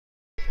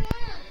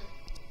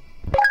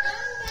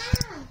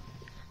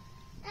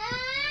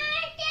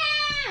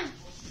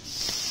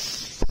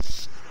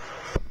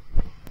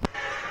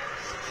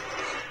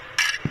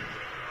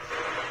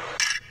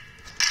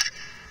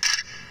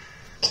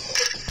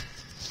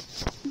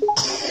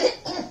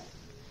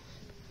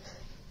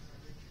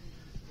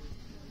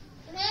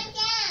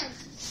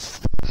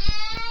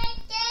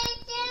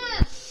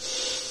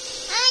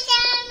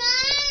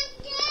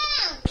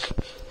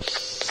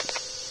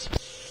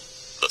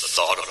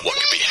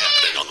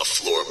happening on the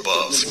floor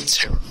above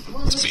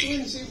terrifies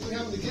me.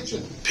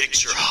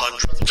 Picture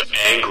hundreds of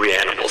angry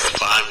animals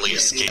finally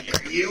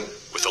escaping,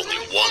 with only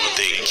one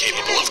thing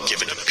capable of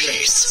giving them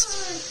peace,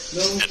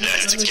 and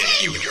that's to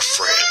get you and your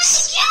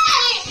friends,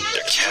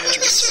 their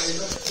captors.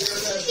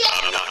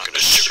 I'm not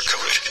gonna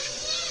sugarcoat it.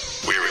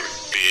 We're in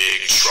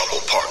big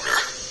trouble, partner.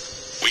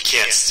 We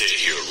can't stay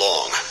here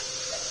long.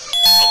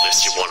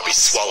 Unless you want to be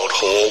swallowed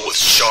whole with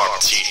sharp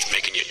teeth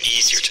making you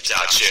easier to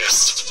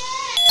digest.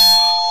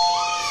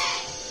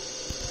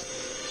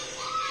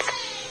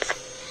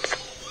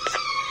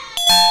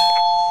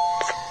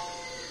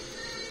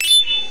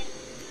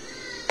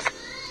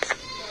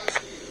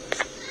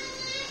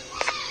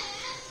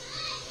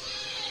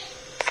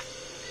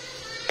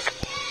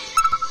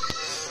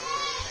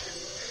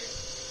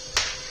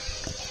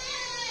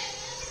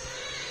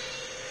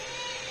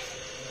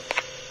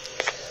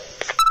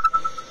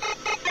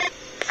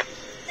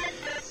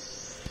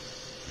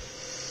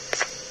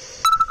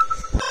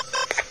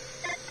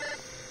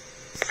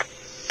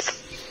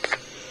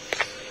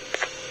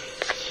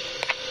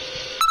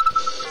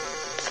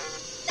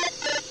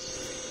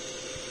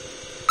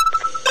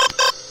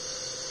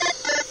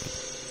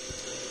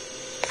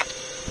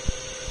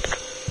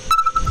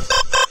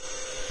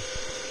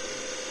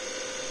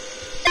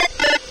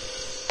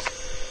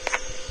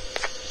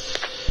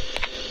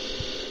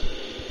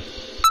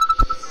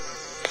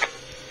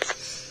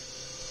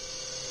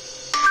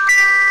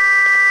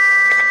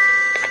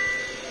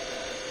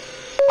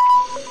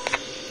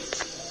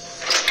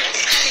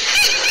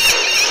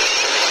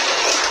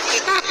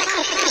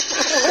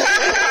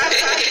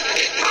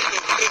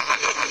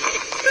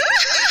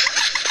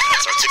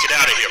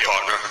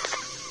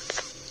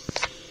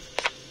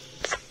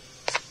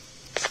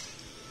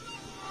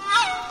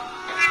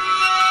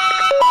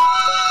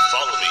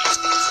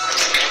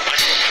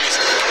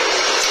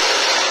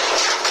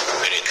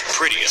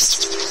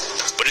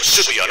 But it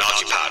should be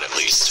unoccupied at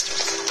least.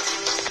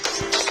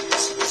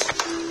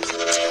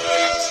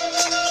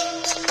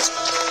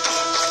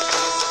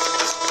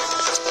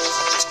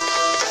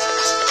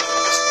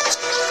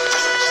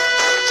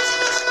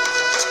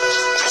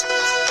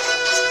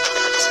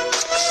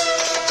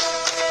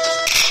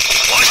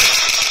 What?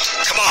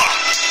 Come on.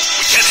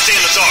 We can't stay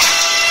in the dark.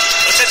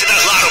 Let's head to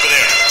that lot over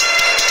there.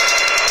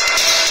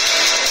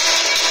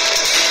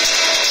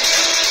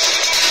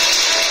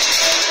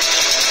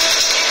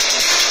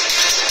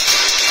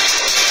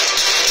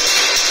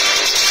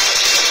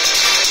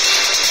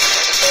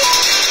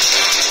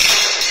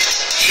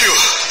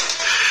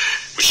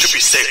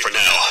 Safe for now.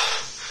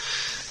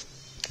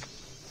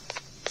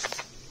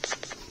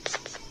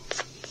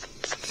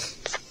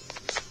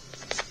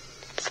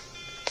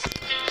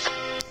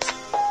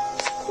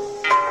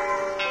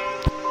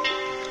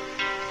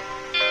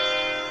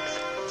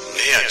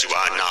 Man, do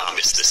I not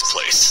miss this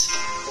place.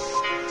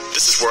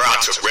 This is where I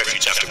took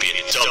refuge after being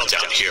dumped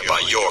down here by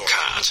your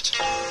kind.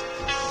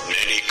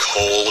 Many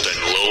cold and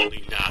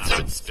lonely nights have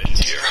been spent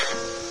here.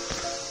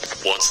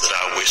 Ones that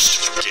I wish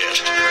to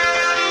forget.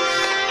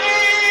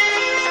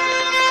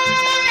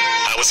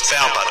 I was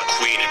found by the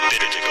Queen in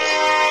Bitterdiggle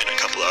and a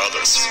couple of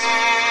others,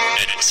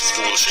 and was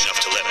foolish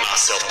enough to let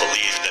myself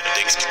believe that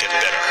things could get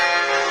better.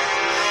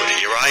 But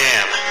here I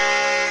am,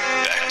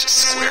 back to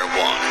square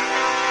one.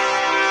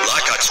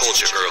 Like I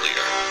told you earlier,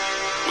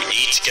 we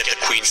need to get the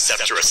Queen's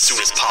scepter as soon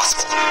as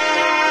possible.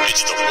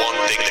 It's the one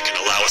thing that can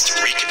allow us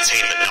to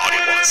recontain the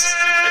naughty ones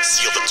and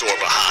seal the door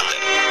behind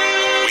them.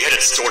 We had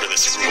it stored in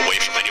this room away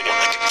from anyone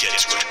that could get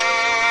to it,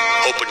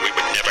 hoping we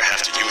would never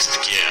have to use it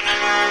again.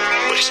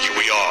 But here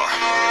we are.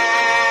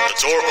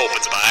 The door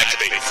opens by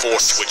activating 4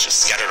 switches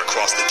scattered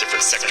across the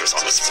different sectors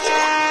on this floor.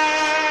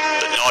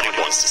 The naughty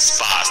ones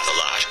despise the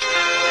light.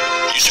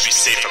 You should be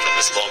safe from them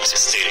as long as you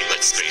stay in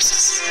lit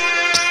spaces.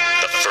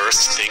 The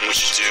first thing we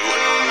should do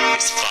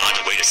is find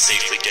a way to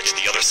safely get to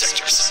the other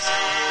sectors.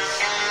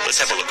 Let's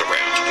have a look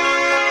around.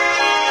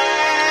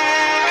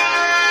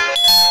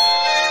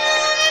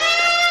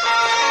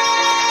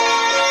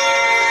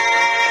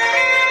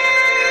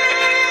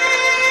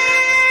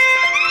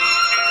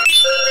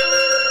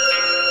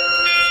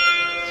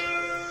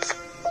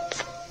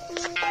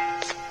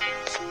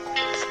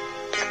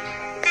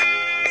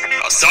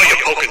 I saw you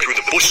poking through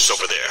the bushes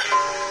over there.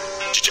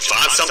 Did you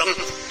find something?